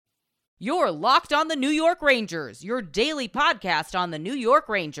You're Locked on the New York Rangers, your daily podcast on the New York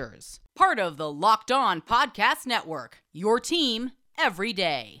Rangers. Part of the Locked On Podcast Network, your team every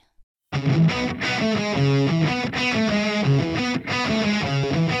day.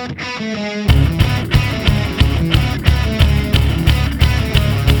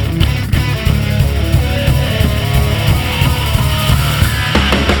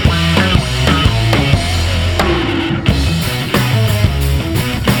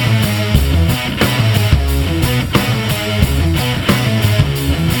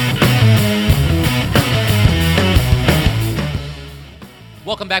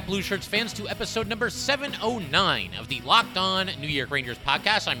 Welcome back, Blue Shirts fans, to episode number 709 of the Locked On New York Rangers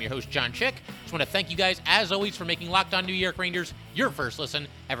podcast. I'm your host, John Chick. Just want to thank you guys, as always, for making Locked On New York Rangers your first listen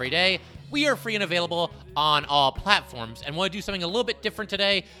every day. We are free and available on all platforms, and want to do something a little bit different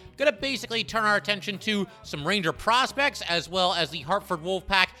today. Going to basically turn our attention to some Ranger prospects, as well as the Hartford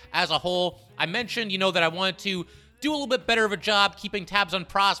Wolfpack as a whole. I mentioned, that I wanted to do a little bit better of a job keeping tabs on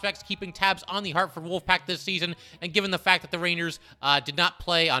prospects, keeping tabs on the Hartford Wolfpack this season, and given the fact that the Rangers did not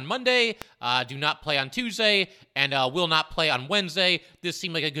play on Monday, do not play on Tuesday, and will not play on Wednesday, this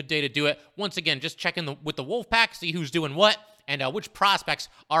seemed like a good day to do it. Once again, just check in with the Wolfpack, see who's doing what, and which prospects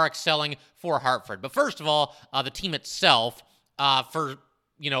are excelling for Hartford. But first of all, the team itself, the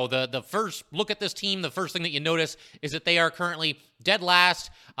first look at this team, the first thing that you notice is that they are currently dead last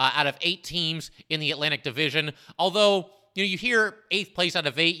out of 8 teams in the Atlantic Division. Although, you hear 8th place out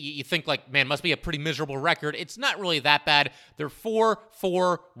of 8, you think like, man, must be a pretty miserable record. It's not really that bad. They're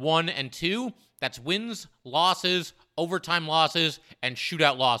 4-4-1-2. That's wins, losses, overtime losses, and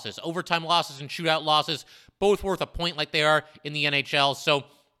shootout losses. Overtime losses and shootout losses, both worth a point like they are in the NHL. So,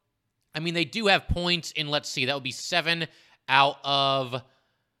 they do have points in, let's see, that would be 7 out of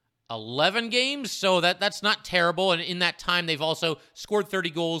 11 games, so that's not terrible, and in that time, they've also scored 30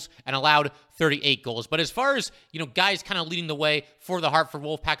 goals and allowed 38 goals. But as far as, guys kind of leading the way for the Hartford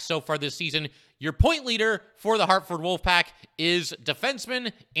Wolfpack so far this season, your point leader for the Hartford Wolfpack is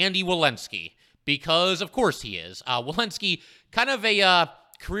defenseman Andy Welenski, because of course he is. Welenski, kind of a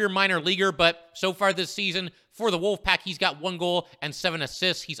career minor leaguer, but so far this season, for the Wolfpack, he's got 1 goal and 7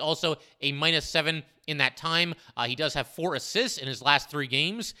 assists. He's also a -7 in that time. He does have 4 assists in his last 3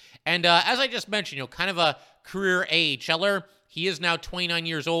 games. And as I just mentioned, kind of a career AHLer. He is now 29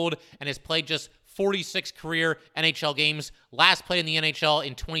 years old and has played just 46 career NHL games. Last played in the NHL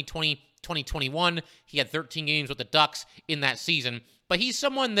in 2020-2021. He had 13 games with the Ducks in that season. But he's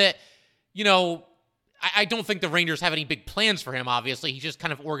someone that, I don't think the Rangers have any big plans for him, obviously. He's just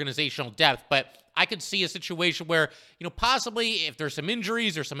kind of organizational depth. But I could see a situation where, possibly if there's some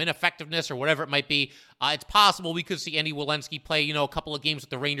injuries or some ineffectiveness or whatever it might be, it's possible we could see Andy Welenski play, a couple of games with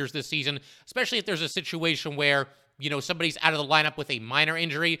the Rangers this season, especially if there's a situation where, somebody's out of the lineup with a minor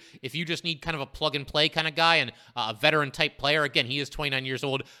injury. If you just need kind of a plug-and-play kind of guy and a veteran-type player, again, he is 29 years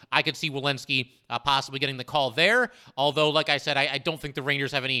old, I could see Welenski possibly getting the call there. Although, like I said, I don't think the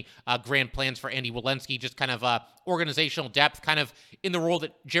Rangers have any grand plans for Andy Welenski, just kind of organizational depth, kind of in the role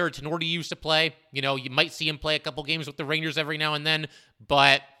that Jared Tenorti used to play. You might see him play a couple games with the Rangers every now and then,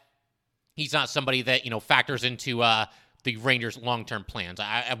 but he's not somebody that, factors into the Rangers' long-term plans.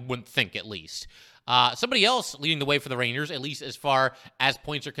 I wouldn't think, at least. Somebody else leading the way for the Rangers, at least as far as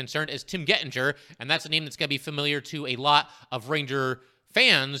points are concerned, is Tim Gettinger, and that's a name that's going to be familiar to a lot of Ranger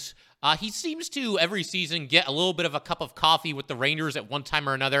fans. He seems to, every season, get a little bit of a cup of coffee with the Rangers at one time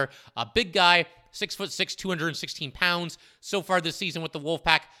or another. A big guy, 6'6", 216 pounds. So far this season with the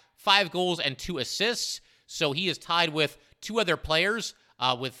Wolfpack, 5 goals and 2 assists. So he is tied with 2 other players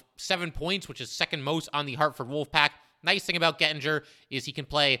with 7 points, which is second most on the Hartford Wolfpack. Nice thing about Gettinger is he can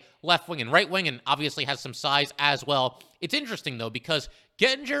play left wing and right wing and obviously has some size as well. It's interesting, though, because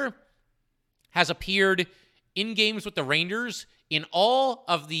Gettinger has appeared in games with the Rangers in all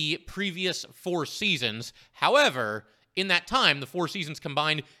of the previous 4 seasons. However, in that time, the 4 seasons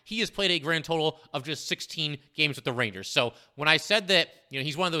combined, he has played a grand total of just 16 games with the Rangers. So when I said that,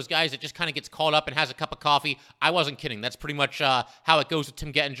 he's one of those guys that just kind of gets called up and has a cup of coffee, I wasn't kidding. That's pretty much how it goes with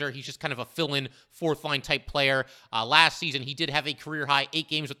Tim Gettinger. He's just kind of a fill-in fourth-line type player. Last season, he did have a career-high 8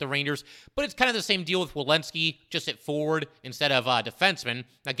 games with the Rangers, but it's kind of the same deal with Welenski, just at forward instead of defenseman.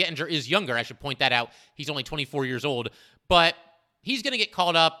 Now, Gettinger is younger. I should point that out. He's only 24 years old, but he's going to get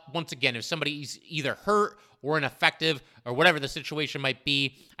called up once again if somebody's either hurt or ineffective or whatever the situation might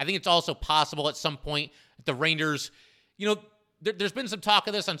be. I think it's also possible at some point that the Rangers, there's been some talk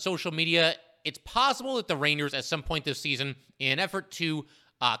of this on social media. It's possible that the Rangers at some point this season, in an effort to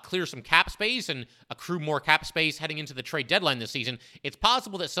clear some cap space and accrue more cap space heading into the trade deadline this season, it's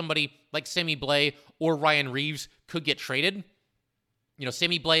possible that somebody like Sammy Blais or Ryan Reeves could get traded.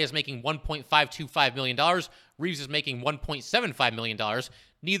 Sammy Blais is making $1.525 million. Reeves is making $1.75 million.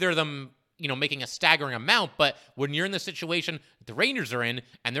 Neither of them, making a staggering amount, but when you're in the situation the Rangers are in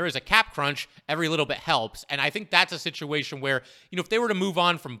and there is a cap crunch, every little bit helps. And I think that's a situation where, if they were to move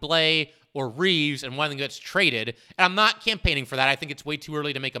on from Blais or Reeves and one of them gets traded, and I'm not campaigning for that. I think it's way too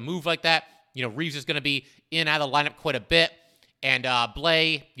early to make a move like that. Reeves is going to be in and out of the lineup quite a bit. And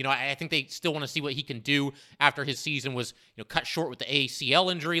Blais, I think they still want to see what he can do after his season was, cut short with the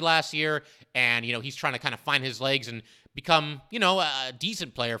ACL injury last year. And, he's trying to kind of find his legs and become, a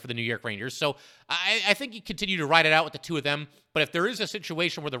decent player for the New York Rangers. So I think you continue to ride it out with the two of them. But if there is a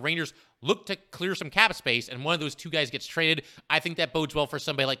situation where the Rangers look to clear some cap space and one of those two guys gets traded, I think that bodes well for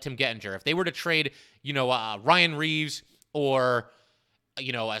somebody like Tim Gettinger. If they were to trade, Ryan Reeves or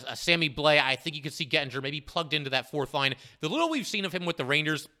a Sammy Blais, I think you could see Gettinger maybe plugged into that fourth line. The little we've seen of him with the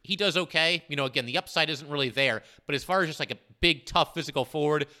Rangers, he does okay. Again, the upside isn't really there. But as far as just like a big, tough physical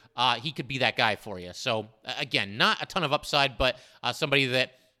forward, he could be that guy for you. So, again, not a ton of upside, but somebody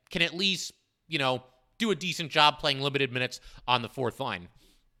that can at least, do a decent job playing limited minutes on the fourth line.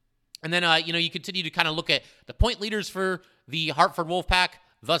 And then, you continue to kind of look at the point leaders for the Hartford Wolfpack.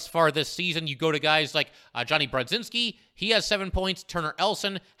 Thus far this season, you go to guys like Johnny Brodzinski. He has 7 points. Turner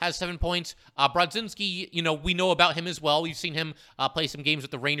Elson has 7 points. Brodzinski, we know about him as well. We've seen him play some games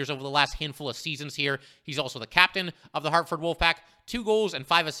with the Rangers over the last handful of seasons here. He's also the captain of the Hartford Wolfpack. 2 goals and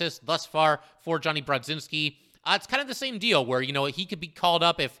 5 assists thus far for Johnny Brodzinski. It's kind of the same deal where, he could be called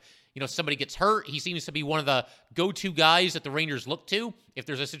up if, somebody gets hurt. He seems to be one of the go-to guys that the Rangers look to if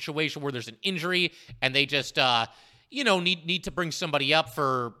there's a situation where there's an injury and they just need to bring somebody up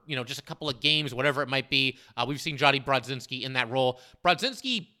for, just a couple of games, whatever it might be. We've seen Johnny Brodzinski in that role.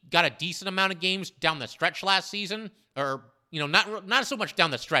 Brodzinski got a decent amount of games down the stretch last season, or, not so much down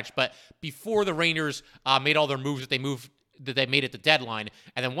the stretch, but before the Rangers made all their moves that they made at the deadline.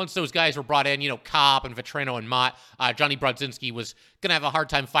 And then once those guys were brought in, Copp and Vetrano and Mott, Johnny Brodzinski was going to have a hard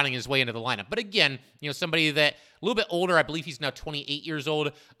time finding his way into the lineup. But again, somebody that a little bit older, I believe he's now 28 years old,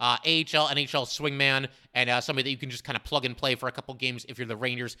 AHL, NHL swingman, and somebody that you can just kind of plug and play for a couple games if you're the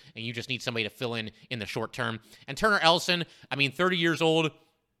Rangers and you just need somebody to fill in the short term. And Turner Elson, 30 years old.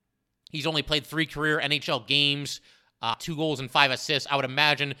 He's only played 3 career NHL games. 2 goals and 5 assists. I would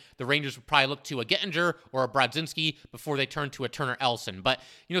imagine the Rangers would probably look to a Gettinger or a Brodzinski before they turn to a Turner Elson. But,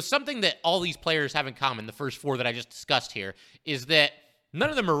 something that all these players have in common, the first 4 that I just discussed here, is that none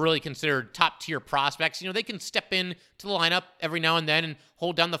of them are really considered top-tier prospects. They can step in to the lineup every now and then and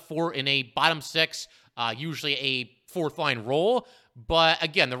hold down the fort in a bottom 6, usually a fourth-line role. But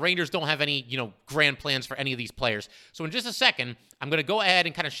again, the Rangers don't have any, grand plans for any of these players. So in just a second, I'm going to go ahead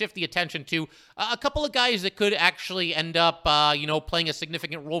and kind of shift the attention to a couple of guys that could actually end up, playing a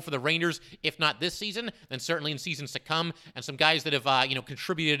significant role for the Rangers, if not this season, then certainly in seasons to come, and some guys that have,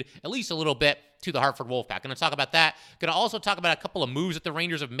 contributed at least a little bit to the Hartford Wolfpack. Going to talk about that. Going to also talk about a couple of moves that the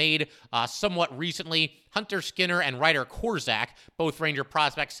Rangers have made somewhat recently. Hunter Skinner and Ryder Korzak, both Ranger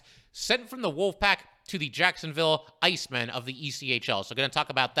prospects, sent from the Wolfpack to the Jacksonville Icemen of the ECHL. So going to talk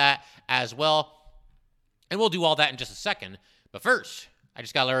about that as well. And we'll do all that in just a second. But first, I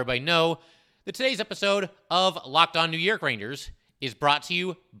just got to let everybody know that today's episode of Locked On New York Rangers is brought to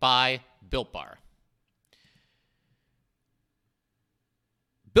you by Built Bar.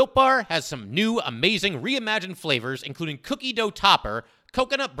 Built Bar has some new, amazing, reimagined flavors, including cookie dough topper,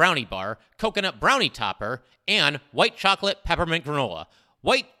 coconut brownie bar, coconut brownie topper, and white chocolate peppermint granola.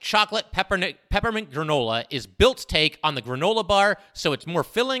 White chocolate peppermint granola is Built's take on the granola bar, so it's more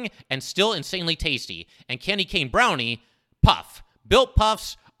filling and still insanely tasty. And candy cane brownie, puff. Built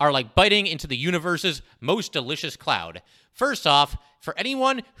Puffs are like biting into the universe's most delicious cloud. First off, for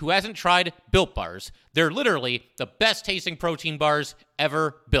anyone who hasn't tried Built Bars, they're literally the best tasting protein bars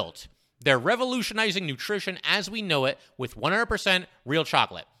ever built. They're revolutionizing nutrition as we know it with 100% real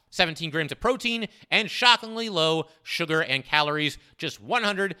chocolate. 17 grams of protein, and shockingly low sugar and calories, just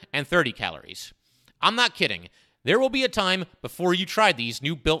 130 calories. I'm not kidding. There will be a time before you try these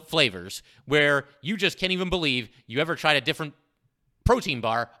new Built flavors where you just can't even believe you ever tried a different protein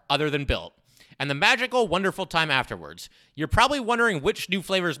bar other than Built. And the magical, wonderful time afterwards. You're probably wondering which new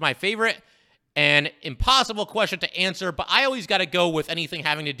flavor is my favorite. An impossible question to answer, but I always got to go with anything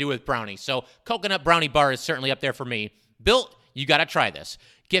having to do with brownie. So coconut brownie bar is certainly up there for me. Built, you got to try this.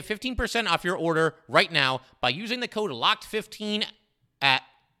 Get 15% off your order right now by using the code LOCKED15 at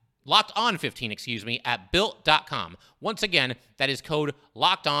LOCKEDON15, at Built.com. Once again, that is code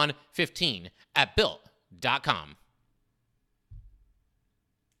LOCKEDON15 at Built.com.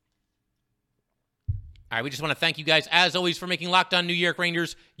 All right, we just want to thank you guys, as always, for making Locked On New York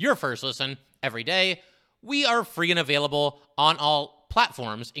Rangers your first listen every day. We are free and available on all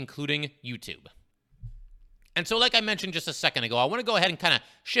platforms, including YouTube. And so, like I mentioned just a second ago, I want to go ahead and kind of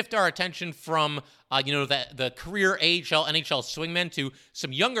shift our attention from, the career AHL, NHL swingmen to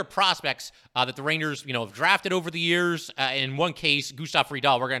some younger prospects that the Rangers, have drafted over the years. In one case, Gustav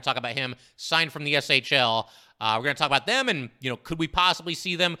Rydahl, we're going to talk about him, signed from the SHL. We're going to talk about them and, could we possibly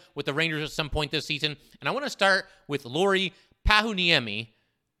see them with the Rangers at some point this season? And I want to start with Lauri Pahuniemi.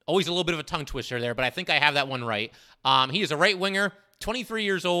 Always a little bit of a tongue twister there, but I think I have that one right. He is a right winger. 23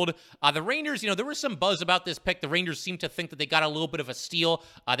 years old. The Rangers, there was some buzz about this pick. The Rangers seem to think that they got a little bit of a steal.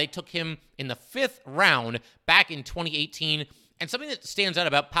 They took him in the 5th round back in 2018. And something that stands out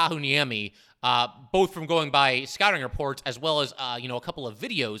about Pahuniemi, both from going by scouting reports as well as, a couple of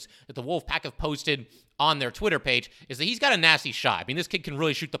videos that the Wolfpack have posted on their Twitter page, is that he's got a nasty shot. I mean, this kid can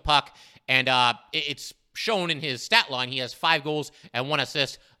really shoot the puck, and it's shown in his stat line. He has 5 goals and 1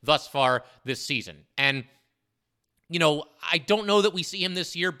 assist thus far this season. And I don't know that we see him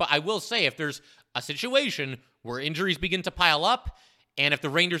this year, but I will say if there's a situation where injuries begin to pile up, and if the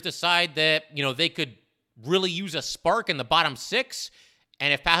Rangers decide that, they could really use a spark in the bottom 6,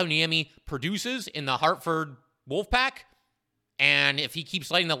 and if Pahuniemi produces in the Hartford Wolfpack, and if he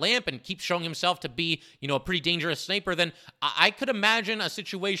keeps lighting the lamp and keeps showing himself to be, a pretty dangerous sniper, then I could imagine a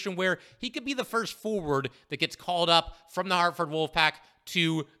situation where he could be the first forward that gets called up from the Hartford Wolfpack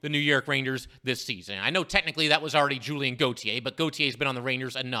to the New York Rangers this season. I know technically that was already Julien Gauthier, but Gautier's been on the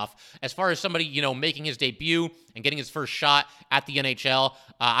Rangers enough. As far as somebody, making his debut and getting his first shot at the NHL,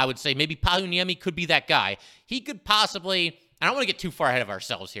 I would say maybe Pahuniemi could be that guy. He could possibly, I don't want to get too far ahead of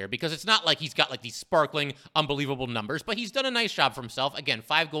ourselves here because it's not like he's got like these sparkling, unbelievable numbers, but he's done a nice job for himself. Again,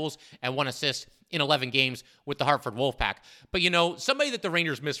 5 goals and 1 assist in 11 games with the Hartford Wolfpack. But, somebody that the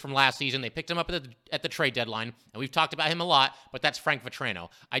Rangers missed from last season, they picked him up at the trade deadline, and we've talked about him a lot, but that's Frank Vatrano.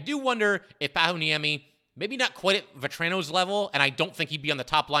 I do wonder if Pahuniemi, maybe not quite at Vatrano's level, and I don't think he'd be on the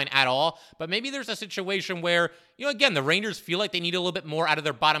top line at all, but maybe there's a situation where, again, the Rangers feel like they need a little bit more out of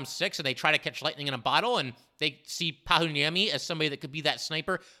their bottom 6, and they try to catch lightning in a bottle, and they see Pahuniemi as somebody that could be that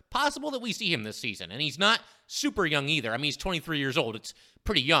sniper. Possible that we see him this season, and he's not super young either. I mean, he's 23 years old. It's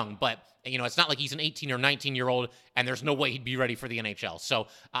pretty young, but it's not like he's an 18 or 19-year-old, and there's no way he'd be ready for the NHL. So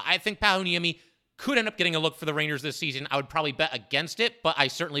I think Pahuniemi could end up getting a look for the Rangers this season. I would probably bet against it, but I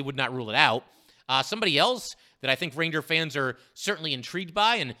certainly would not rule it out. Somebody else that I think Ranger fans are certainly intrigued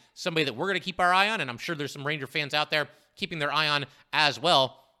by, and somebody that we're going to keep our eye on, and I'm sure there's some Ranger fans out there keeping their eye on as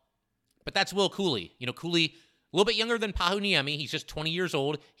well, but that's Will Cuylle. Cuylle, a little bit younger than Pahuniemi. He's just 20 years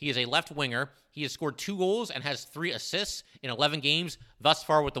old. He is a left winger. He has scored 2 goals and has 3 assists in 11 games thus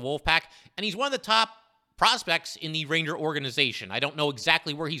far with the Wolfpack, and he's one of the top prospects in the Ranger organization. I don't know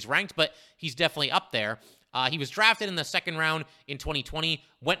exactly where he's ranked, but he's definitely up there. He was drafted in the 2nd round in 2020,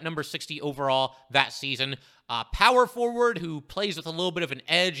 went number 60 overall that season. Power forward who plays with a little bit of an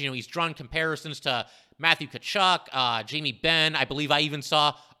edge. He's drawn comparisons to Matthew Tkachuk, Jamie Benn. I believe I even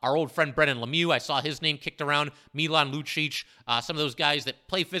saw our old friend Brendan Lemieux. I saw his name kicked around. Milan Lucic, some of those guys that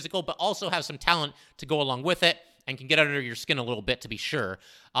play physical but also have some talent to go along with it and can get under your skin a little bit, to be sure.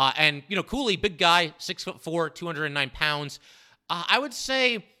 And Cuylle, big guy, 6'4", 209 pounds. I would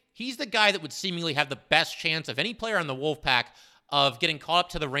say he's the guy that would seemingly have the best chance of any player on the Wolfpack of getting caught up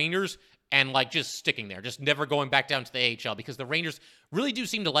to the Rangers and just sticking there, just never going back down to the AHL, because the Rangers really do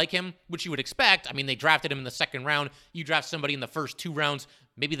seem to like him, which you would expect. I mean, they drafted him in the 2nd round. You draft somebody in the first 2 rounds,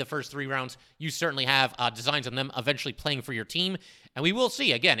 maybe the first 3 rounds, you certainly have designs on them eventually playing for your team. And we will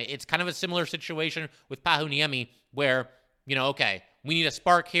see. Again, it's kind of a similar situation with Pahuniemi where, okay, we need a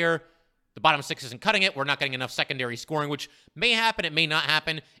spark here. The bottom 6 isn't cutting it. We're not getting enough secondary scoring, which may happen. It may not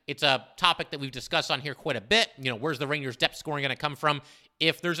happen. It's a topic that we've discussed on here quite a bit. Where's the Rangers' depth scoring going to come from?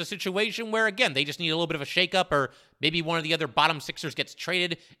 If there's a situation where, again, they just need a little bit of a shakeup, or maybe one of the other bottom 6ers gets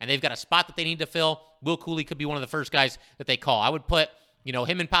traded and they've got a spot that they need to fill, Will Cuylle could be one of the first guys that they call. I would put,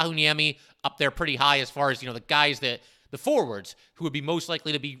 him and Pahuniemi up there pretty high as far as, the guys that, the forwards who would be most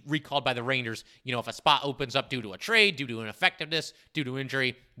likely to be recalled by the Rangers, if a spot opens up due to a trade, due to ineffectiveness, due to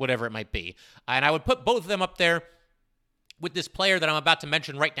injury, whatever it might be. And I would put both of them up there with this player that I'm about to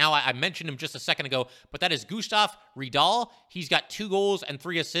mention right now. I mentioned him just a second ago, but that is Gustav Rydahl. He's got 2 goals and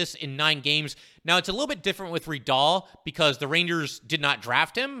 3 assists in 9 games. Now, it's a little bit different with Rydahl because the Rangers did not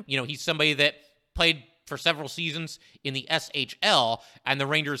draft him. He's somebody that played for several seasons in the SHL, and the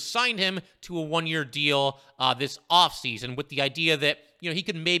Rangers signed him to a 1-year deal this offseason with the idea that, he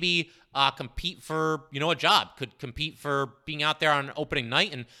could maybe compete for, a job, could compete for being out there on opening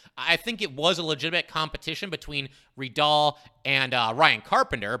night. And I think it was a legitimate competition between Rydahl and Ryan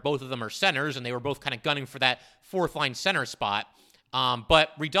Carpenter. Both of them are centers, and they were both kind of gunning for that 4th line center spot. But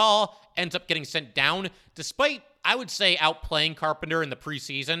Rydahl ends up getting sent down despite I would say outplaying Carpenter in the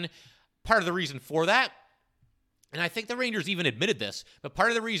preseason. Part of the reason for that, and I think the Rangers even admitted this, but part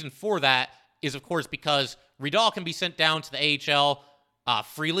of the reason for that is, of course, because Ridal can be sent down to the AHL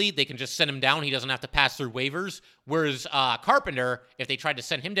freely. They can just send him down. He doesn't have to pass through waivers. Whereas Carpenter, if they tried to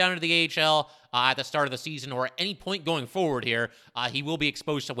send him down to the AHL at the start of the season or at any point going forward here, he will be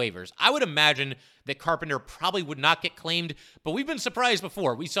exposed to waivers. I would imagine that Carpenter probably would not get claimed, but we've been surprised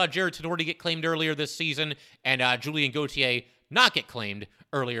before. We saw Jared Tenorti get claimed earlier this season and Julien Gauthier not get claimed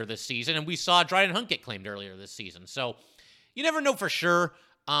earlier this season, and we saw Dryden Hunt get claimed earlier this season. So you never know for sure.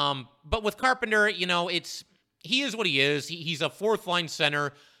 But with Carpenter, he is what he is. He's a fourth-line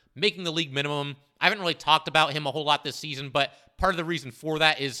center, making the league minimum. I haven't really talked about him a whole lot this season, but part of the reason for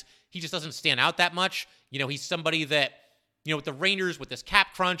that is he just doesn't stand out that much. He's somebody that, with the Rangers, with this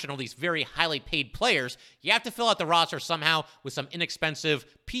cap crunch and all these very highly paid players, you have to fill out the roster somehow with some inexpensive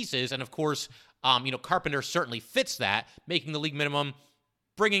pieces. And of course, Carpenter certainly fits that, making the league minimum,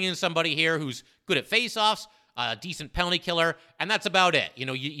 bringing in somebody here who's good at faceoffs, a decent penalty killer, and that's about it.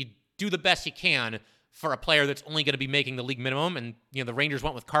 You do the best you can for a player that's only going to be making the league minimum. And, the Rangers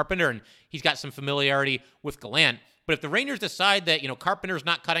went with Carpenter, and he's got some familiarity with Gallant. But if the Rangers decide that, Carpenter's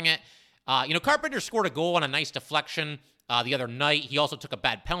not cutting it, Carpenter scored a goal on a nice deflection the other night. He also took a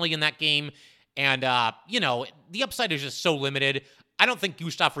bad penalty in that game. And, the upside is just so limited. I don't think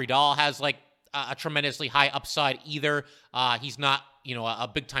Gustav Ridal has, a tremendously high upside either. He's not, a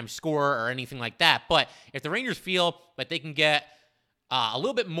big-time scorer or anything like that. But if the Rangers feel that they can get a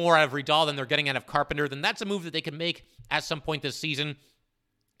little bit more out of Ridal than they're getting out of Carpenter, then that's a move that they can make at some point this season.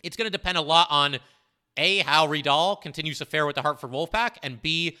 It's going to depend a lot on, A, how Ridal continues to fare with the Hartford Wolfpack, and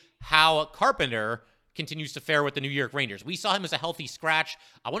B, how Carpenter continues to fare with the New York Rangers. We saw him as a healthy scratch,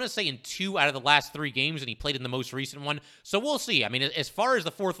 I want to say in 2 out of the last 3 games, and he played in the most recent one. So we'll see. I mean, as far as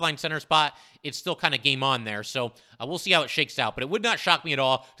the fourth-line center spot, it's still kind of game on there. So we'll see how it shakes out. But it would not shock me at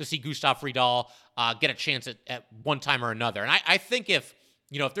all to see Gustav Ridal get a chance at one time or another. And I think if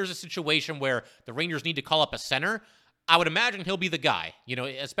there's a situation where the Rangers need to call up a center, I would imagine he'll be the guy,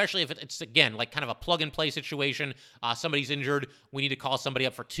 especially if it's, again, kind of a plug-and-play situation. Somebody's injured. We need to call somebody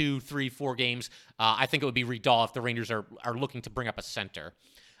up for 2, 3, 4 games. I think it would be Ridal if the Rangers are looking to bring up a center.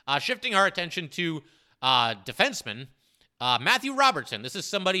 Shifting our attention to defensemen, Matthew Robertson. This is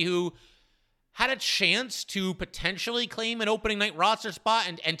somebody who had a chance to potentially claim an opening night roster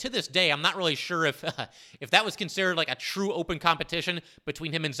spot, and to this day, I'm not really sure if that was considered a true open competition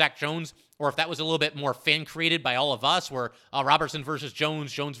between him and Zach Jones, or if that was a little bit more fan-created by all of us, where Robertson versus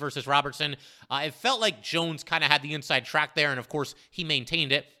Jones, Jones versus Robertson. It felt like Jones kind of had the inside track there, and of course, he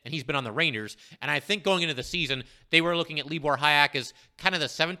maintained it, and he's been on the Rangers. And I think going into the season, they were looking at Libor Hajek as kind of the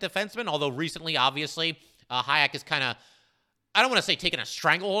 7th defenseman, although recently, obviously, Hajek is kind of, I don't want to say taking a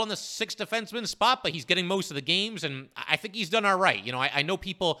stranglehold on the 6th defenseman spot, but he's getting most of the games, and I think he's done all right. I know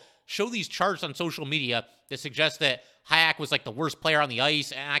people show these charts on social media that suggest that Hajek was the worst player on the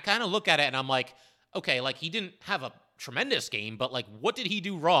ice, and I kind of look at it and I'm like, okay, he didn't have a tremendous game, but what did he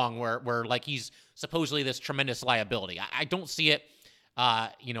do wrong where he's supposedly this tremendous liability? I don't see it,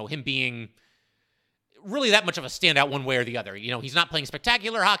 him being really that much of a standout one way or the other. He's not playing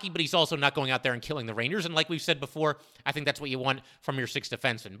spectacular hockey, but he's also not going out there and killing the Rangers. And like we've said before, I think that's what you want from your 6th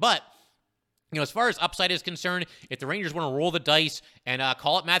defenseman. But, as far as upside is concerned, if the Rangers want to roll the dice and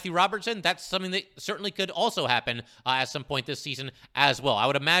call it Matthew Robertson, that's something that certainly could also happen at some point this season as well. I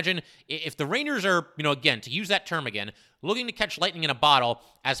would imagine if the Rangers are, again, to use that term again, looking to catch lightning in a bottle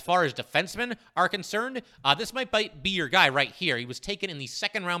as far as defensemen are concerned, this might be your guy right here. He was taken in the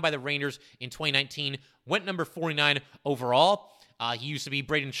 2nd round by the Rangers in 2019, went number 49 overall. He used to be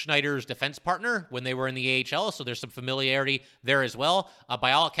Braden Schneider's defense partner when they were in the AHL, so there's some familiarity there as well.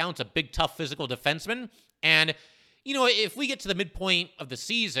 By all accounts, a big, tough, physical defenseman. And, if we get to the midpoint of the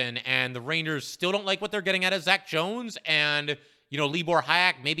season and the Rangers still don't like what they're getting out of Zach Jones and, Libor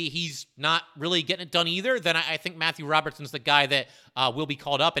Hajek, maybe he's not really getting it done either, then I think Matthew Robertson's the guy that will be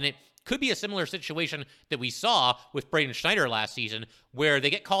called up. And it could be a similar situation that we saw with Braden Schneider last season, where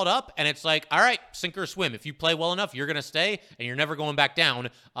they get called up and it's like, all right, sink or swim. If you play well enough, you're going to stay and you're never going back down.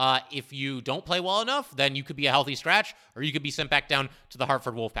 If you don't play well enough, then you could be a healthy scratch or you could be sent back down to the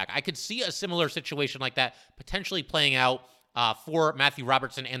Hartford Wolfpack. I could see a similar situation like that potentially playing out for Matthew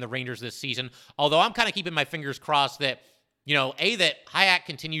Robertson and the Rangers this season. Although I'm kind of keeping my fingers crossed that, that Hajek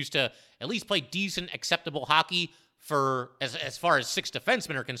continues to at least play decent, acceptable hockey for as far as 6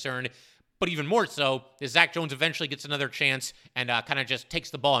 defensemen are concerned. But even more so is Zach Jones eventually gets another chance and kind of just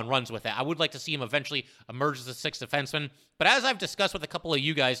takes the ball and runs with it. I would like to see him eventually emerge as a sixth defenseman. But as I've discussed with a couple of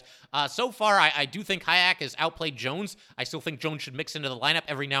you guys, so far I do think Hayek has outplayed Jones. I still think Jones should mix into the lineup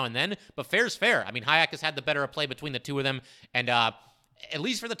every now and then. But fair's fair. I mean, Hayek has had the better of play between the two of them. And at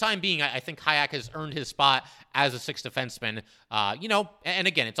least for the time being, I think Hayek has earned his spot as a sixth defenseman. And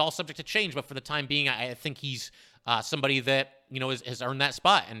again, it's all subject to change. But for the time being, I think he's somebody that, has earned that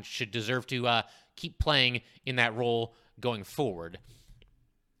spot and should deserve to keep playing in that role going forward.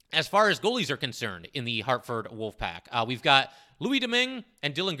 As far as goalies are concerned in the Hartford Wolfpack, we've got Louis Domingue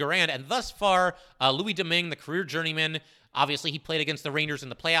and Dylan Garand. And thus far, Louis Domingue, the career journeyman, obviously he played against the Rangers in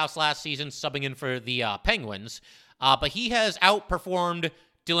the playoffs last season, subbing in for the Penguins. But he has outperformed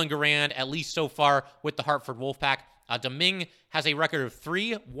Dylan Garand, at least so far, with the Hartford Wolfpack. Domingue has a record of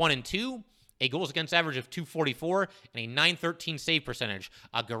 3-1-2. A goals against average of .244 and a .913 save percentage.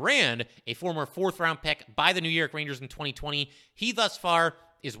 Garand, a former fourth-round pick by the New York Rangers in 2020, he thus far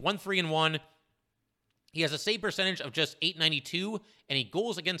is 1-3-1. He has a save percentage of just .892 and a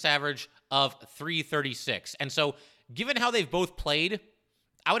goals against average of .336. And so, given how they've both played,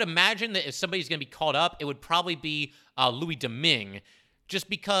 I would imagine that if somebody's going to be called up, it would probably be Louis Domingue. Just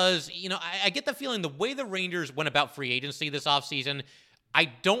because, I get the feeling the way the Rangers went about free agency this offseason, I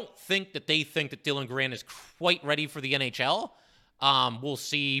don't think that they think that Dylan Garand is quite ready for the NHL. We'll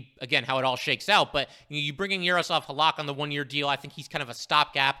see, again, how it all shakes out. But you bring in Yaroslav Halak on the one-year deal. I think he's kind of a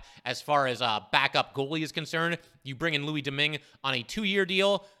stopgap as far as backup goalie is concerned. You bring in Louis Domingue on a 2-year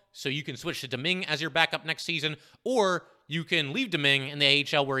deal, so you can switch to Domingue as your backup next season. Or you can leave Domingue in the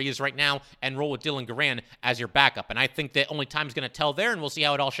AHL where he is right now and roll with Dylan Garand as your backup. And I think that only time's going to tell there, and we'll see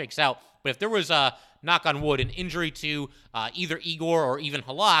how it all shakes out. But if there was knock on wood, an injury to either Igor or even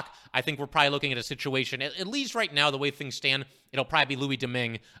Halak, I think we're probably looking at a situation, at least right now, the way things stand, it'll probably be Louis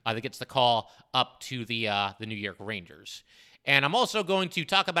Domingue that gets the call up to the New York Rangers. And I'm also going to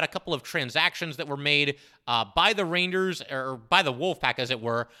talk about a couple of transactions that were made by the Rangers, or by the Wolfpack, as it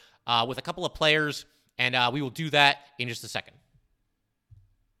were, with a couple of players, and we will do that in just a second.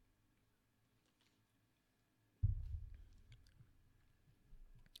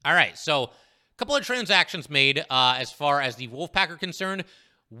 All right, so a couple of transactions made as far as the Wolfpack are concerned.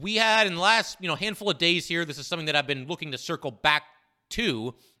 We had in the last handful of days here, this is something that I've been looking to circle back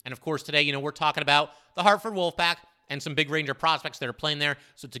to. And of course, today, we're talking about the Hartford Wolfpack and some big Ranger prospects that are playing there.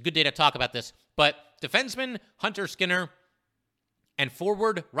 So it's a good day to talk about this. But defenseman Hunter Skinner and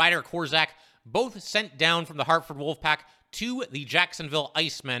forward Ryder Korzak both sent down from the Hartford Wolfpack to the Jacksonville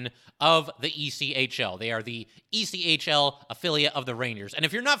Icemen of the ECHL. They are the ECHL affiliate of the Rangers. And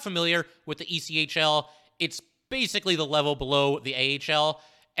if you're not familiar with the ECHL, it's basically the level below the AHL.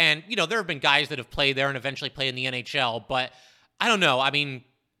 And, there have been guys that have played there and eventually played in the NHL, but I don't know. I mean,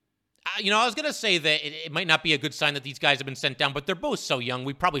 I was going to say that it might not be a good sign that these guys have been sent down, but they're both so young.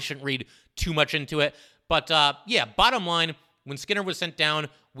 We probably shouldn't read too much into it. But, bottom line, when Skinner was sent down,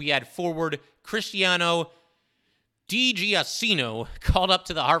 we had forward Cristiano Di Giacino called up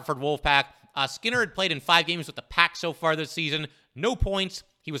to the Hartford Wolfpack. Skinner had played in 5 games with the Pack so far this season. No points.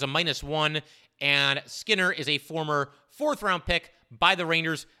 He was a -1. And Skinner is a former 4th-round pick by the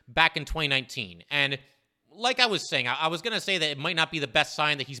Rangers back in 2019. And like I was saying, I was going to say that it might not be the best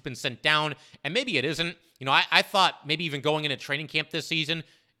sign that he's been sent down. And maybe it isn't. I thought maybe even going into training camp this season,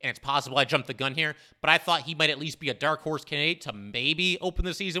 and it's possible I jumped the gun here, but I thought he might at least be a dark horse candidate to maybe open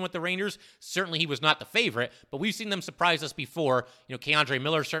the season with the Rangers. Certainly he was not the favorite, but we've seen them surprise us before. Keandre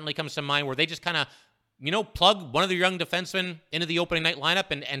Miller certainly comes to mind, where they just kind of, plug one of their young defensemen into the opening night lineup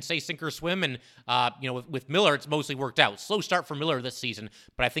and say sink or swim. And, with Miller, it's mostly worked out. Slow start for Miller this season,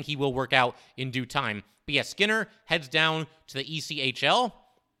 but I think he will work out in due time. But yeah, Skinner heads down to the ECHL.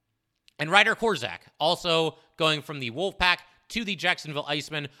 And Ryder Korzak, also going from the Wolfpack to the Jacksonville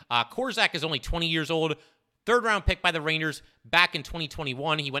Icemen. Korzak is only 20 years old, 3rd-round pick by the Rangers back in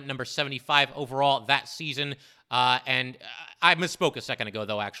 2021. He went number 75 overall that season. And I misspoke a second ago,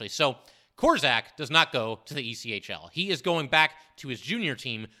 though, actually. So Korzak does not go to the ECHL. He is going back to his junior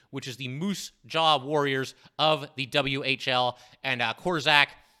team, which is the Moose Jaw Warriors of the WHL. And Korzak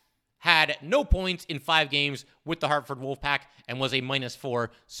had no points in 5 games with the Hartford Wolfpack and was a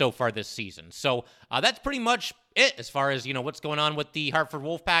 -4 so far this season. So that's pretty much it as far as, what's going on with the Hartford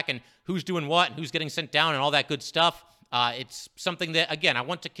Wolfpack and who's doing what and who's getting sent down and all that good stuff. It's something that, again, I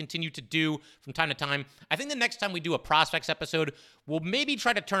want to continue to do from time to time. I think the next time we do a prospects episode, we'll maybe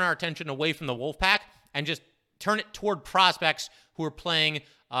try to turn our attention away from the Wolfpack and just turn it toward prospects who are playing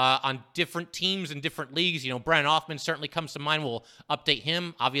on different teams and different leagues. Brian Hoffman certainly comes to mind. We'll update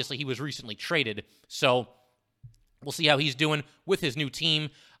him. Obviously, he was recently traded, so we'll see how he's doing with his new team.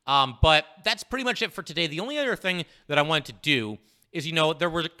 But that's pretty much it for today. The only other thing that I wanted to do is, there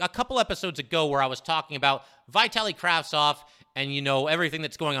were a couple episodes ago where I was talking about Vitaly Kravtsov and, everything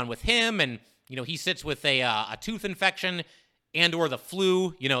that's going on with him. And, he sits with a tooth infection and or the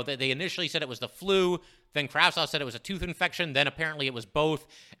flu. They initially said it was the flu. Then Kravtsov said it was a tooth infection. Then apparently it was both.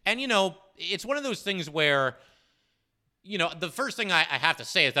 And, it's one of those things where, the first thing I have to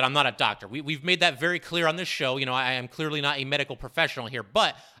say is that I'm not a doctor. We've made that very clear on this show. I am clearly not a medical professional here.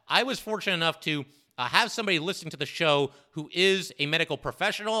 But I was fortunate enough to have somebody listening to the show who is a medical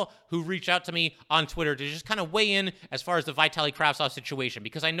professional who reached out to me on Twitter to just kind of weigh in as far as the Vitaly Kravtsov situation,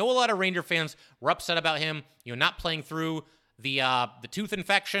 because I know a lot of Ranger fans were upset about him, not playing through the tooth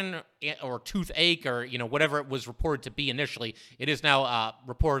infection or toothache or, whatever it was reported to be initially. It is now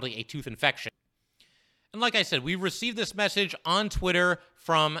reportedly a tooth infection. And like I said, we received this message on Twitter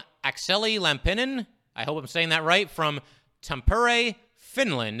from Akseli Lampinen. I hope I'm saying that right, from Tampere,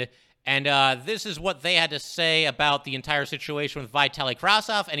 Finland. And this is what they had to say about the entire situation with Vitaly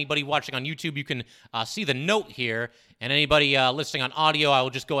Kravtsov. Anybody watching on YouTube, you can see the note here. And anybody listening on audio, I will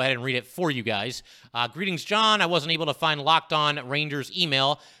just go ahead and read it for you guys. Greetings, John. I wasn't able to find Locked On Rangers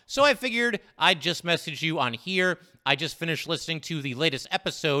email, so I figured I'd just message you on here. I just finished listening to the latest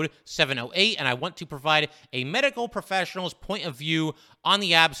episode, 708, and I want to provide a medical professional's point of view on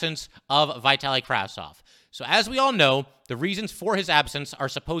the absence of Vitaly Kravtsov. So as we all know, the reasons for his absence are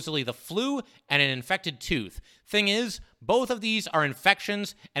supposedly the flu and an infected tooth. Thing is, both of these are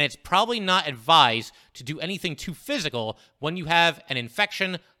infections, and it's probably not advised to do anything too physical when you have an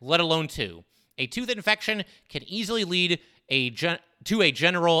infection, let alone two. A tooth infection can easily lead to a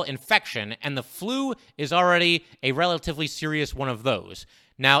general infection, and the flu is already a relatively serious one of those.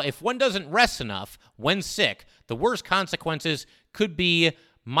 Now, if one doesn't rest enough when sick, the worst consequences could be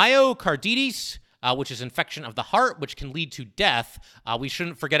myocarditis, which is infection of the heart, which can lead to death. We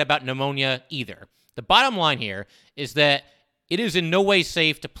shouldn't forget about pneumonia either. The bottom line here is that it is in no way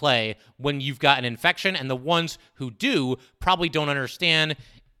safe to play when you've got an infection, and the ones who do probably don't understand.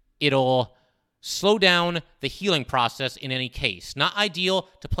 It'll slow down the healing process in any case. Not ideal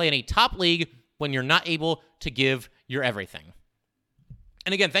to play in a top league when you're not able to give your everything.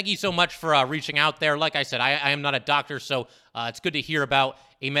 And again, thank you so much for reaching out there. Like I said, I am not a doctor, so it's good to hear about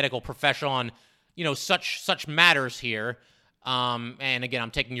a medical professional on such matters here. And again, I'm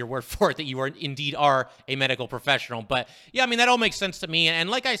taking your word for it that you indeed are a medical professional. But yeah, that all makes sense to me. And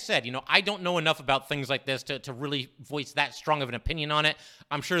like I said, I don't know enough about things like this to really voice that strong of an opinion on it.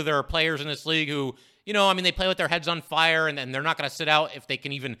 I'm sure there are players in this league who, they play with their heads on fire and they're not going to sit out if they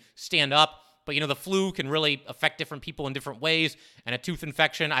can even stand up. But, the flu can really affect different people in different ways. And a tooth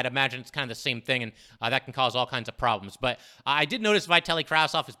infection, I'd imagine it's kind of the same thing. And that can cause all kinds of problems. But I did notice Vitaly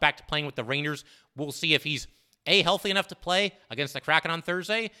Kravtsov is back to playing with the Rangers. We'll see if he's A, healthy enough to play against the Kraken on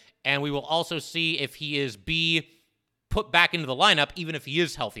Thursday. And we will also see if he is B, put back into the lineup, even if he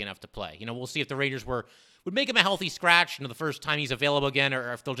is healthy enough to play. We'll see if the Rangers would make him a healthy scratch, the first time he's available again,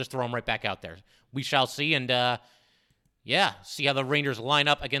 or if they'll just throw him right back out there. We shall see. And, see how the Rangers line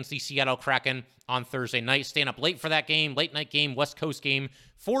up against the Seattle Kraken on Thursday night. Staying up late for that game, late night game, West Coast game.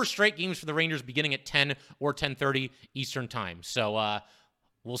 4 straight games for the Rangers beginning at 10 or 10:30 Eastern time. So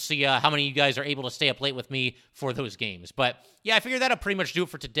we'll see how many of you guys are able to stay up late with me for those games. But yeah, I figured that'll pretty much do it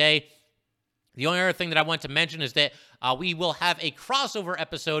for today. The only other thing that I want to mention is that we will have a crossover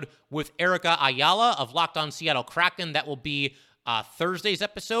episode with Erica Ayala of Locked On Seattle Kraken. That will be Thursday's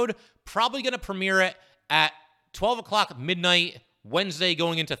episode. Probably going to premiere it at 12 o'clock midnight, Wednesday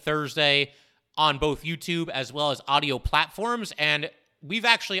going into Thursday on both YouTube as well as audio platforms. And we've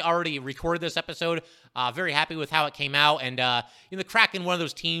actually already recorded this episode. Very happy with how it came out. And, the Kraken, one of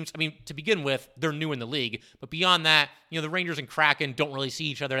those teams, to begin with, they're new in the league. But beyond that, the Rangers and Kraken don't really see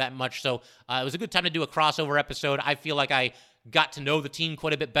each other that much. So it was a good time to do a crossover episode. I feel like I got to know the team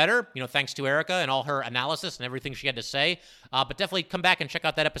quite a bit better, thanks to Erica and all her analysis and everything she had to say. But definitely come back and check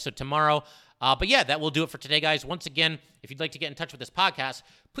out that episode tomorrow. But yeah, that will do it for today, guys. Once again, if you'd like to get in touch with this podcast,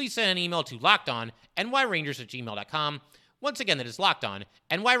 please send an email to lockedonnyrangers@gmail.com. Once again, that is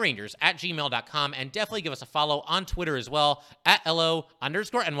lockedonnyrangers@gmail.com. And definitely give us a follow on Twitter as well,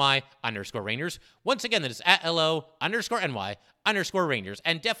 @LO_NY_Rangers. Once again, that is @LO_NY_Rangers.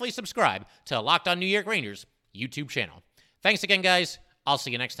 And definitely subscribe to Locked On New York Rangers YouTube channel. Thanks again, guys. I'll see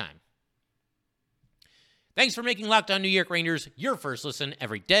you next time. Thanks for making Locked On New York Rangers your first listen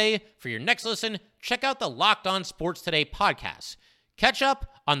every day. For your next listen, check out the Locked On Sports Today podcast. Catch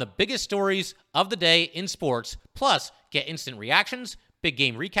up on the biggest stories of the day in sports, plus get instant reactions, big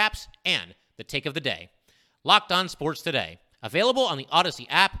game recaps, and the take of the day. Locked On Sports Today, available on the Odyssey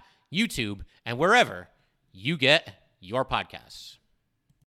app, YouTube, and wherever you get your podcasts.